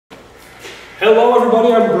Hello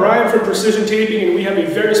everybody, I'm Brian from Precision Taping and we have a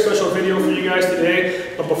very special video for you guys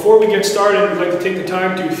today. But before we get started, we'd like to take the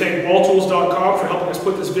time to thank walltools.com for helping us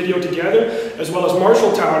put this video together, as well as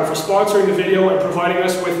Marshalltown for sponsoring the video and providing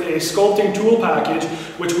us with a sculpting tool package,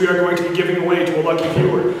 which we are going to be giving away to a lucky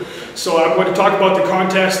viewer. So I'm going to talk about the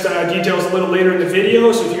contest details a little later in the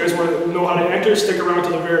video, so if you guys want to know how to enter, stick around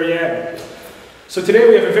to the very end. So today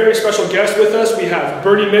we have a very special guest with us. We have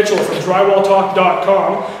Bernie Mitchell from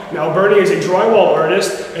drywalltalk.com. Now Bernie is a drywall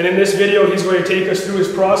artist, and in this video he's going to take us through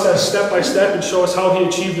his process step by step and show us how he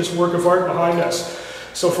achieved this work of art behind us.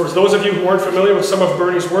 So for those of you who aren't familiar with some of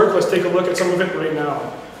Bernie's work, let's take a look at some of it right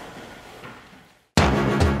now.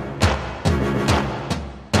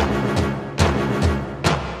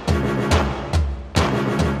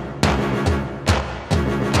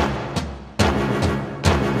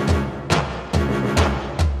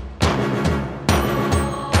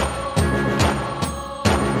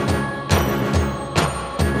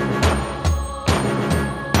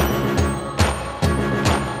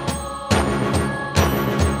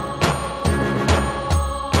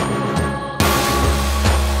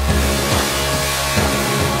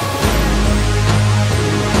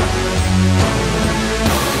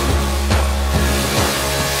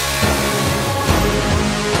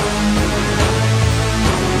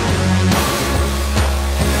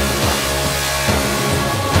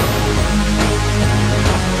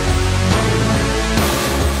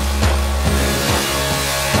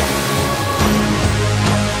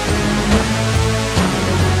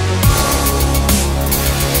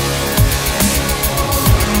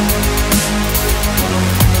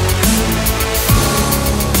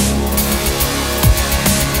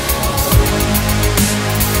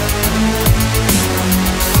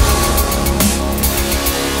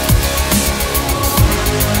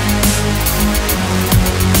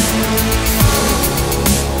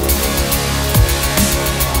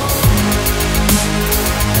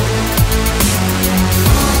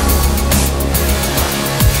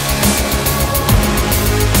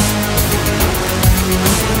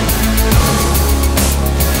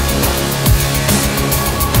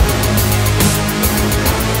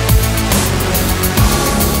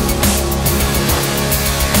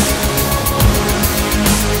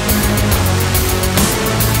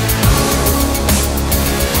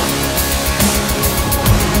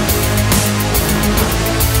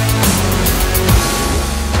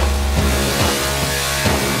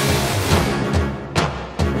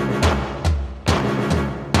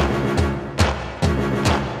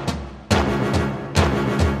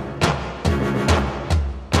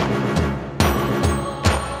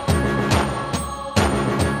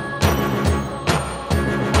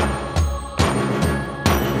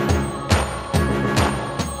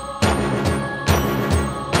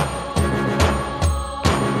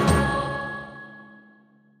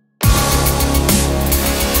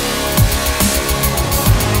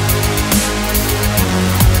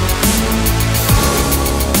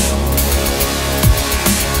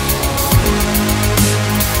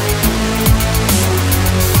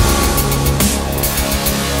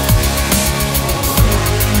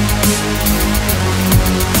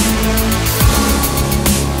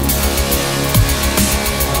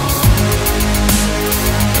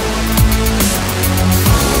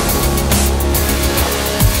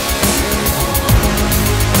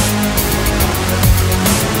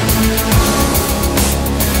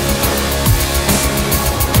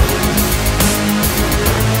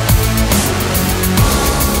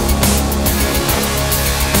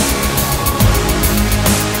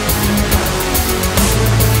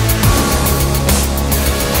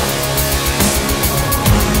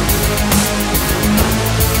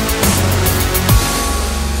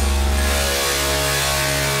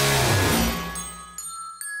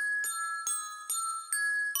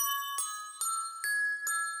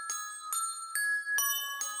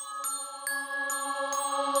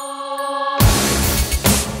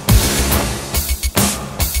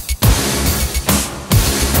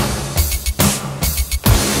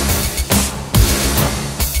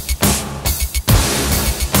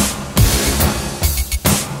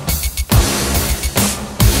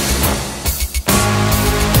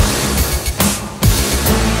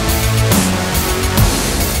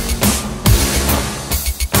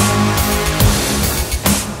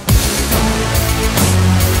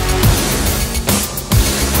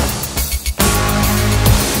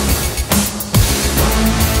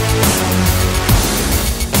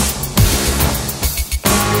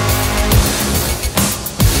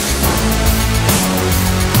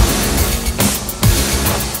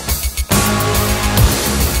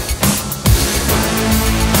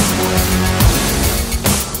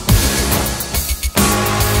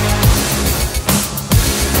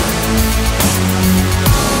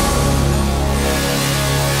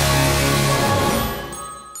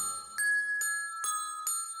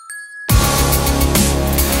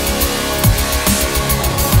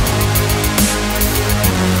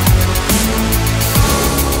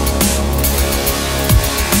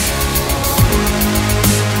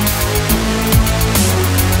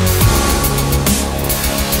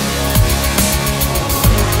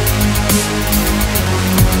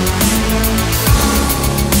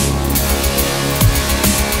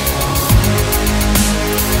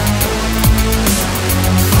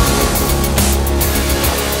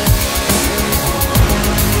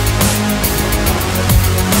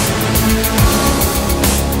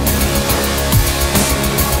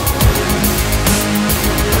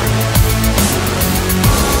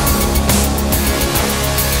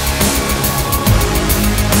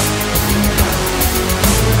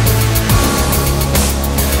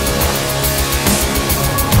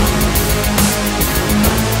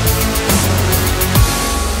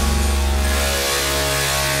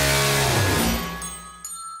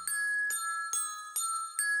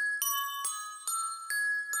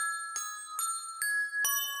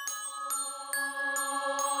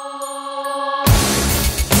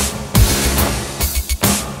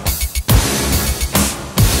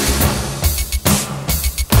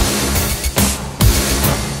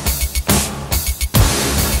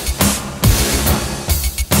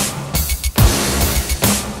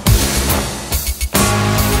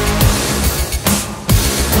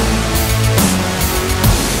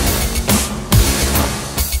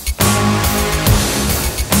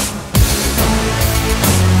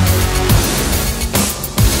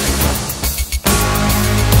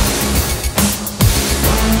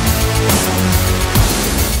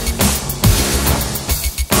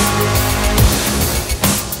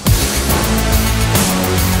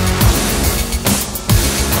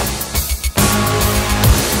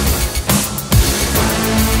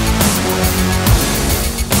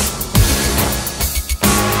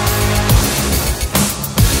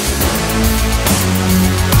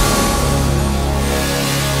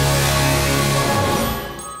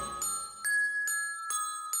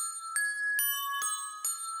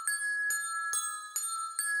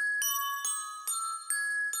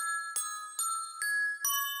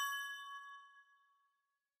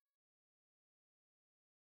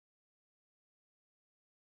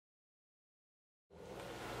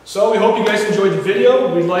 So we hope you guys enjoyed the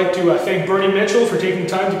video. We'd like to thank Bernie Mitchell for taking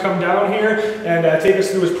time to come down here and take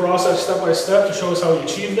us through his process step by step to show us how he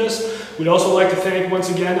achieved this. We'd also like to thank once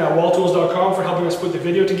again walltools.com for helping us put the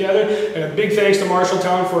video together, and a big thanks to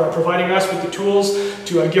Marshalltown for providing us with the tools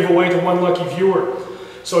to give away to one lucky viewer.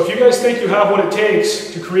 So if you guys think you have what it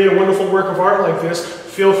takes to create a wonderful work of art like this,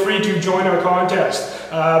 feel free to join our contest.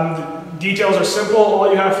 The details are simple.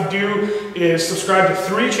 All you have to do is subscribe to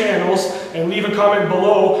 3 channels and leave a comment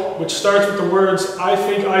below which starts with the words, "I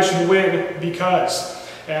think I should win because."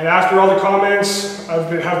 And after all the comments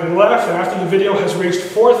have been left, and after the video has reached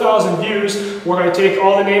 4,000 views, we're going to take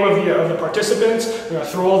all the name of the participants, we're going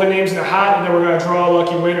to throw all the names in a hat, and then we're going to draw a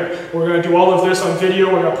lucky winner. We're going to do all of this on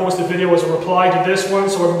video. We're going to post the video as a reply to this one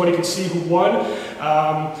so everybody can see who won.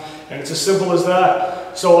 And it's as simple as that.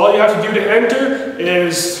 So all you have to do to enter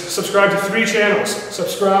is subscribe to 3 channels.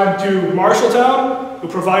 Subscribe to Marshalltown, who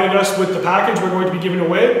provided us with the package we're going to be giving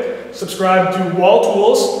away. Subscribe to Wall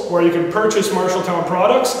Tools, where you can purchase Marshalltown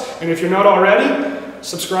products. And if you're not already,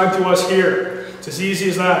 subscribe to us here. It's as easy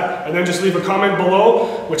as that. And then just leave a comment below,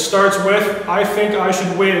 which starts with, "I think I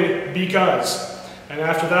should win because." And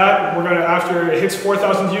after that, after it hits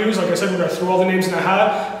 4,000 views, like I said, we're going to throw all the names in a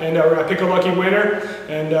hat, and we're going to pick a lucky winner.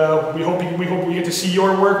 And we hope we get to see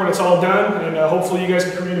your work when it's all done, and hopefully you guys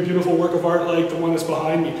can create a beautiful work of art like the one that's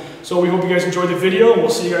behind me. So we hope you guys enjoyed the video, and we'll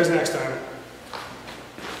see you guys next time.